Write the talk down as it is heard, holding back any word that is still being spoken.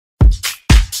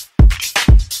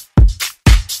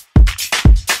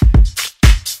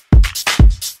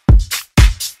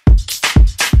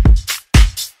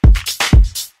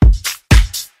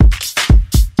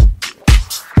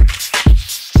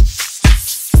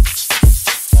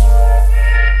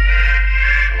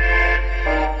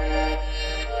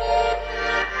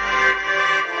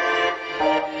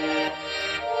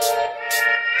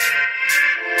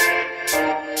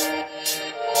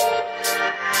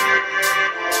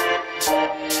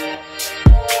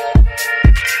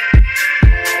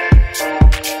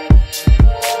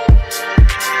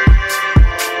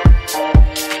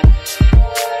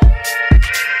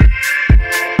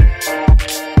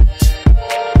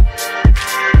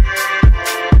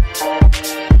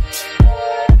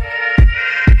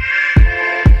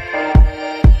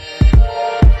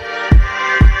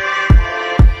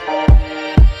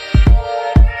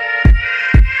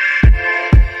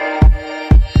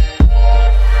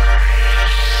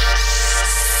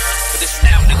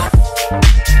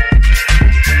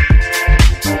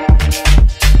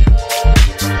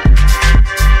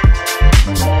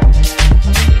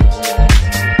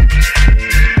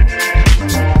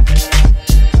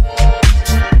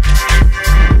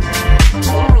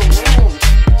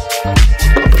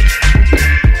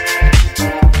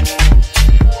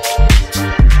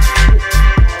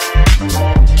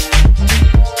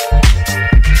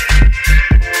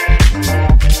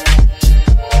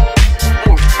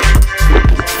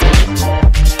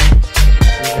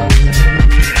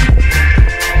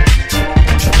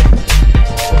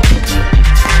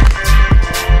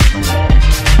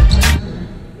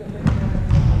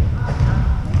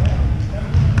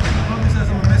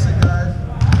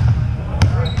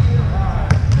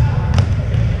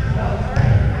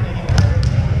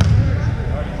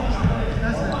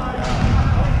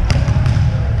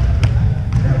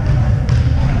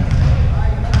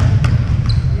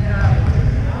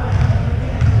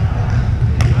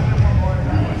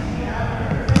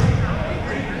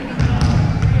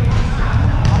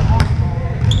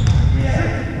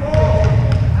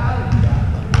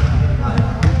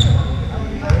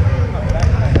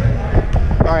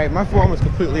Alright, my phone was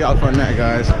completely off on that,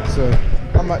 guys. So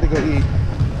I'm about to go eat.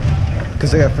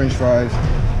 Because they got french fries.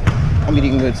 I'm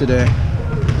eating good today.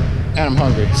 And I'm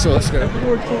hungry. So let's go.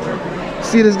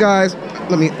 See this, guys?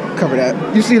 Let me cover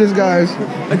that. You see this, guys?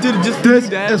 I did it just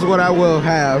This is what I will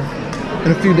have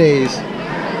in a few days.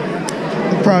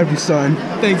 I'm proud of you, son.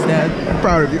 Thanks, Dad. I'm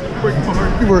proud of you. Work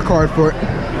hard. You work hard for it.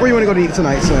 Where you want to go to eat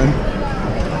tonight, son?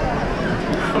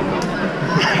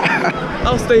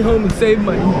 I'll stay home and save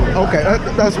money. Okay,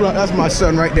 that's my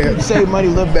son right there. Save money,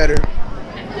 live better.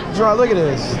 Gerard, look at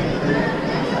this.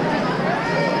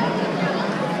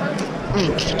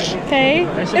 Okay,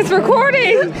 it's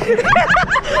recording.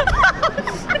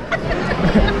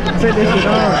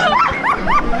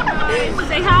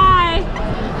 Say hi.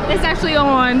 It's actually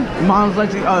on. Mom's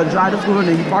let you drive to school and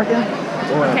then you parking?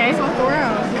 Okay.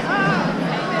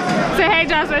 Say hey,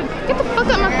 Johnson. Get the fuck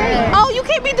out my face. Oh, you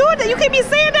can't be doing that. You can't be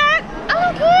saying that. I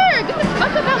don't care. Get the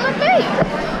fuck out my face.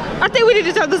 I think we need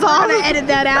to turn this off and edit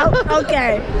that out.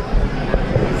 Okay.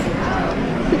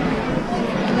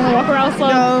 Wanna walk around slow?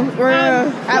 No, we're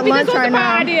at lunch right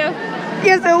now. Idea.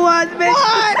 Yes, it was, bitch.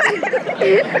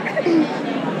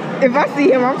 If I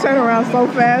see him, I'm turning around so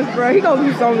fast, bro. He gonna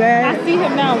be so I mad. see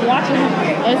him now watching him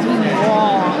as we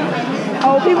walk.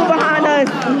 Oh, people behind us.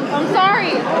 I'm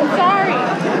sorry.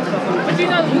 But you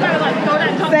know, you gotta like throw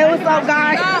that jump. Say what's up,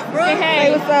 guys. Say hey.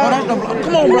 Say what's up.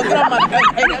 Come on, bro. Get off my.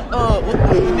 Hey, that's what's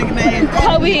the nigga name?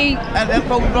 Kobe. That's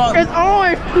Kobe Vlog. It's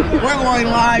on. We're going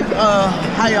live.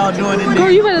 How y'all doing in Girl, there?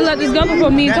 you better let this go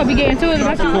before me and Kobe get into it.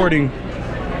 Recording.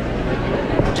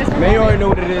 Man, you already know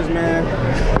what it is, man.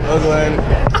 Ugly.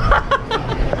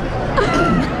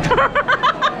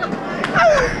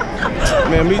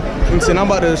 Man, I'm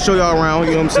about to show y'all around,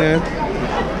 you know what I'm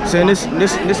saying? This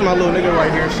is my little nigga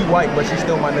right here. She white, but she's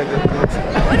still my nigga.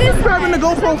 What is grabbing the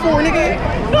GoPro for, nigga?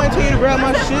 I ain't tell you to grab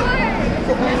my shit.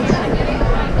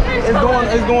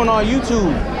 It's going on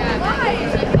YouTube.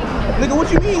 Nigga,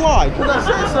 what you mean why? Cause I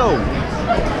said so.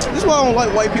 This is why I don't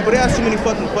like white people. They ask too many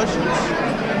fucking questions.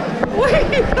 Where are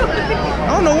you going? I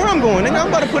don't know where I'm going, nigga. I'm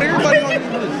about to put everybody on this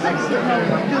list. You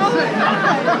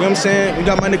know what I'm saying? We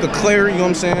got my nigga Claire, you know what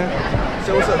I'm saying?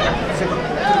 Say what's up.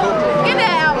 Get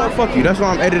that out. Oh, fuck you. That's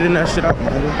why I'm editing that shit out,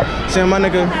 nigga. Saying my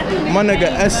nigga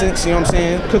Essence, you know what I'm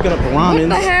saying? Cooking up the ramens.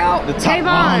 What the hell? The top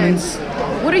ramens.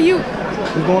 What are you?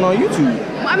 It's going on YouTube.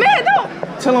 My man, don't.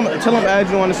 Tell him add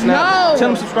you on the Snap. No. Tell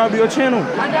him subscribe to your channel.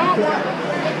 I don't.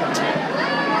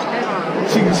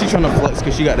 She trying to flex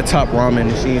because she got the top ramen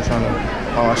and she ain't trying to.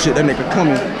 Oh shit, that nigga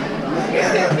coming.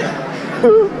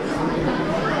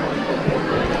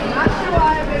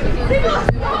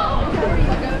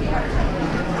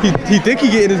 He think he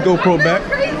getting his GoPro back.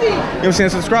 You know what I'm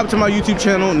saying? Subscribe to my YouTube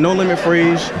channel, No Limit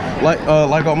Phrase. Like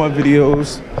all my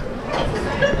videos.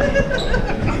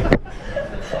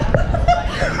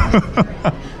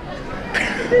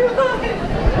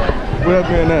 What up,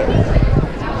 man? That?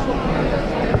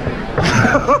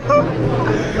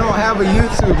 You don't have a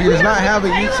YouTube. He does not have a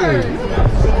YouTube.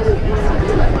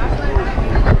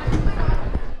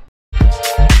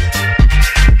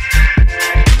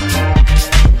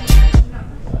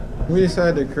 We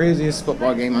decided the craziest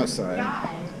football game outside.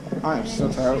 I am so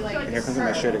tired. Here comes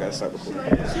my shirt. I gotta start recording.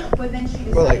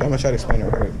 But like, I'm gonna try to explain it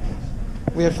real quick.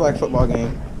 We had a flag football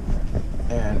game,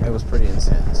 and it was pretty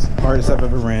intense. Hardest I've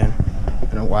ever ran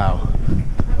in a while.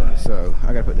 So I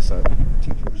gotta put this up.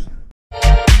 Teachers.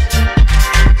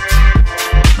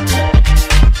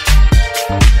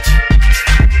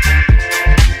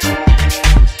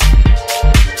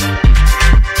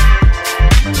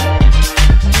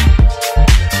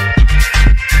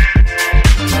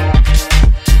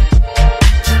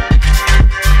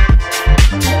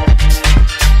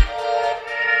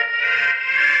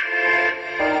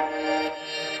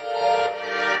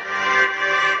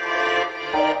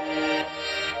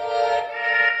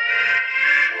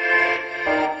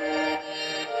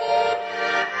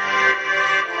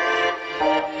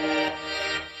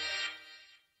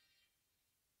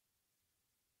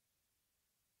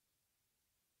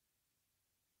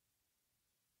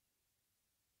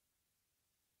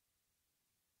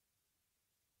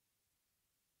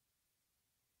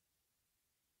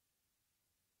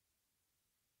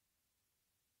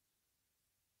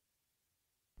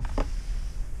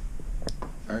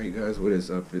 Alright guys, what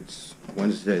is up? It's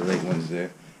Wednesday, late Wednesday.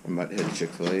 I'm about to head to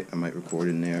Chick-fil-A. I might record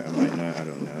in there, I might not, I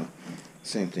don't know.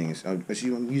 Same thing. I'm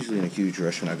usually in a huge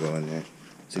rush when I go in there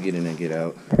to get in and get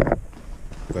out.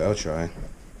 But I'll try. I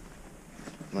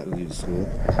might leave the school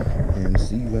and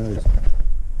see you guys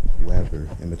wherever,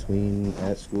 in between,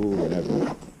 at school,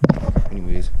 whatever.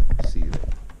 Anyways, see you.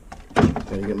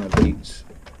 Gotta get my beats.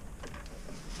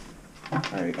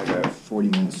 Alright, I got 40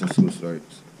 minutes till school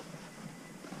starts.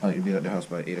 I like to be at the house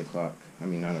by 8 o'clock. I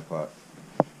mean 9 o'clock.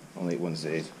 On late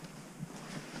Wednesdays.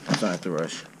 So I have to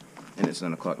rush. And it's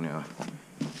 9 o'clock now.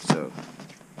 So,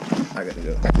 I got to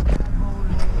go.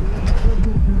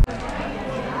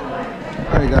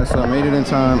 Alright guys, so I made it in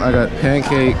time. I got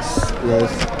pancakes with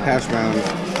hash browns.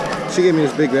 She gave me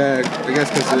this big bag. I guess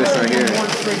because of this right here.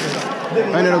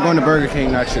 I ended up going to Burger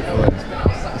King, not Chick-fil-A.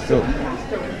 So,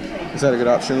 is that a good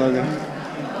option, Logan?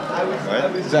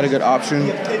 What? Is that a good option?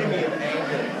 Chick-fil-A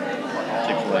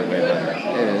way better.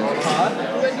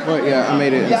 Yeah. But yeah, I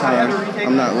made it in time.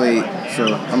 I'm not late,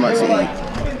 so I'm about to eat.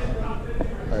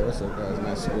 Alright, what's up guys? I'm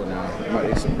at school now. I'm about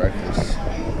to eat some breakfast.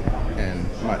 And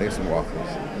I'm about to eat some waffles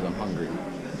because I'm hungry.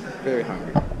 Very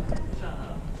hungry.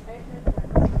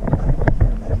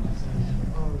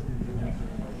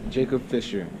 Jacob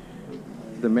Fisher.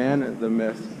 The man, the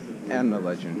myth, and the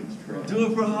legend. Do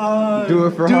it for high. Do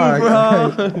it for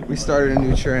high. We started a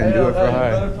new trend. Do it for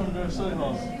high.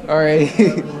 Alright.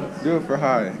 Do it for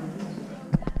high.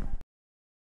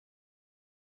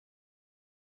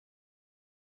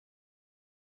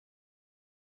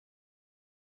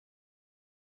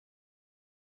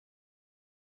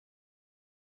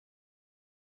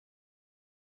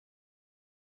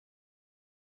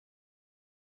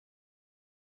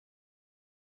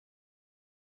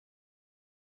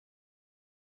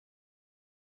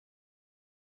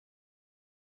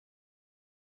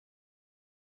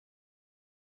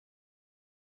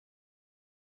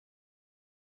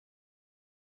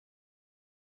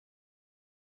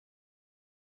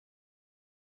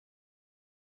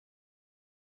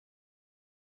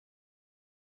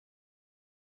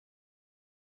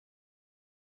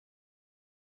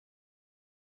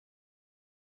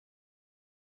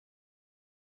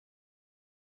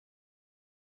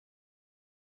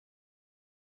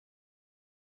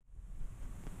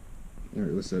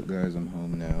 Alright, what's up guys? I'm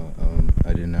home now.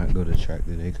 I did not go to track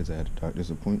today because I had a doctor's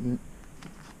appointment.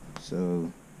 So,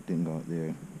 didn't go out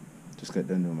there. Just got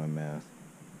done doing my math.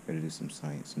 Gotta do some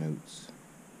science notes.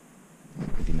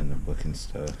 Looking in the book and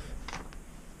stuff.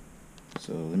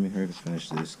 So, let me hurry to finish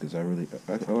this because I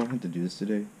don't have to do this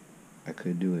today. I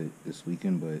could do it this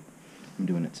weekend, but I'm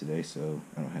doing it today, so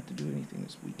I don't have to do anything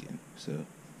this weekend. So,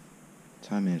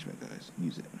 time management guys,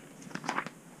 use it.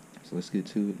 So let's get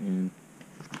to it and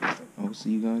I will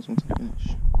see you guys once I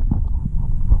finish.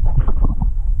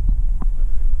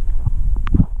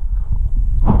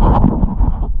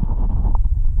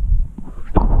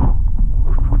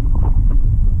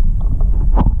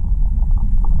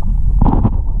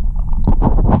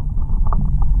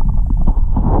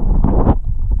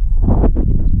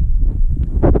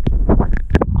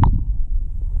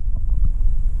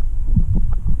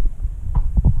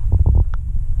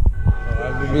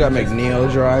 We got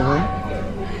McNeil driving.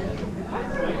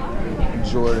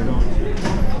 Jordan.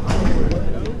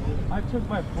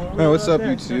 Hey, what's up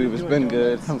YouTube? It's been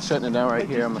good. I'm shutting it down right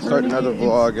here. I'm gonna start another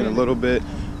vlog in a little bit,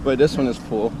 but this one is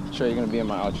full. Sure, you're gonna be in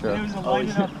my outro.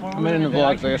 I'm in the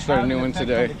vlogs. I gotta start a new one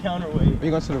today. Are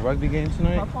you going to the rugby game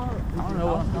tonight? I don't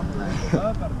know.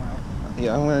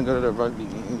 Yeah, I'm gonna go to the rugby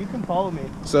game. You can follow me.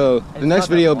 So the next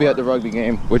video will be at the rugby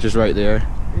game, which is right there.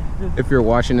 If you're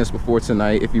watching this before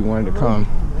tonight, if you wanted to come.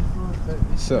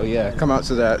 So yeah, come out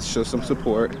to that, show some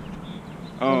support.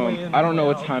 I don't know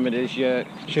what time it is yet.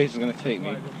 Chase is gonna take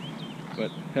me,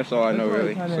 but that's all I know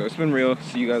really. So it's been real.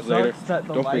 See you guys later.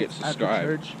 Don't forget to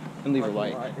subscribe and leave a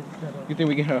like. You think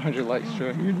we can have 100 likes,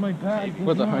 Trey?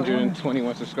 With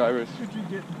 121 subscribers?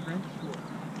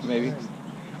 Maybe.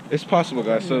 It's possible,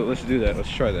 guys. So let's do that.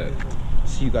 Let's try that.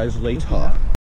 See you guys later.